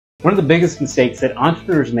One of the biggest mistakes that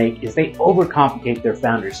entrepreneurs make is they overcomplicate their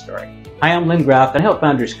founder's story. Hi, I'm Lynn Graff, and I help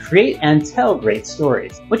founders create and tell great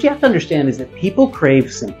stories. What you have to understand is that people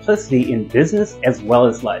crave simplicity in business as well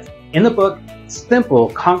as life. In the book,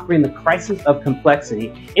 Simple, Conquering the Crisis of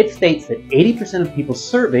Complexity, it states that 80% of people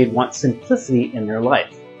surveyed want simplicity in their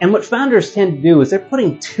life. And what founders tend to do is they're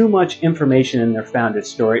putting too much information in their founder's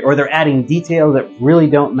story, or they're adding details that really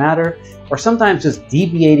don't matter, or sometimes just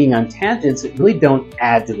deviating on tangents that really don't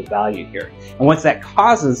add to the value here. And what that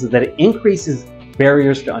causes is that it increases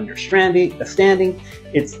barriers to understanding.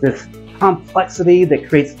 It's this complexity that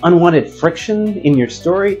creates unwanted friction in your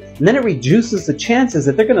story, and then it reduces the chances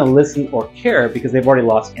that they're going to listen or care because they've already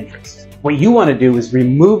lost interest. What you want to do is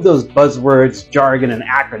remove those buzzwords, jargon, and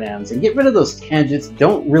acronyms and get rid of those tangents that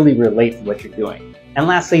don't really relate to what you're doing. And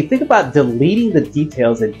lastly, think about deleting the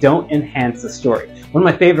details that don't enhance the story. One of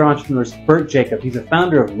my favorite entrepreneurs, Bert Jacob, he's a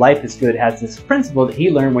founder of Life is Good, has this principle that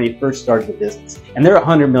he learned when he first started the business. And they're a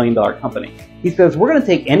 $100 million company. He says, we're going to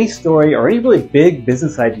take any story or any really big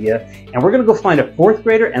business idea, and we're going to go find a fourth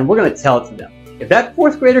grader and we're going to tell it to them. If that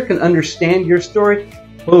fourth grader can understand your story,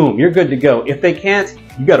 boom, you're good to go. If they can't,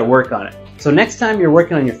 you got to work on it. So next time you're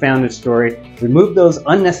working on your founder's story, remove those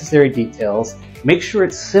unnecessary details, make sure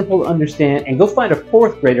it's simple to understand, and go find a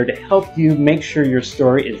fourth grader to help you make sure your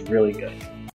story is really good.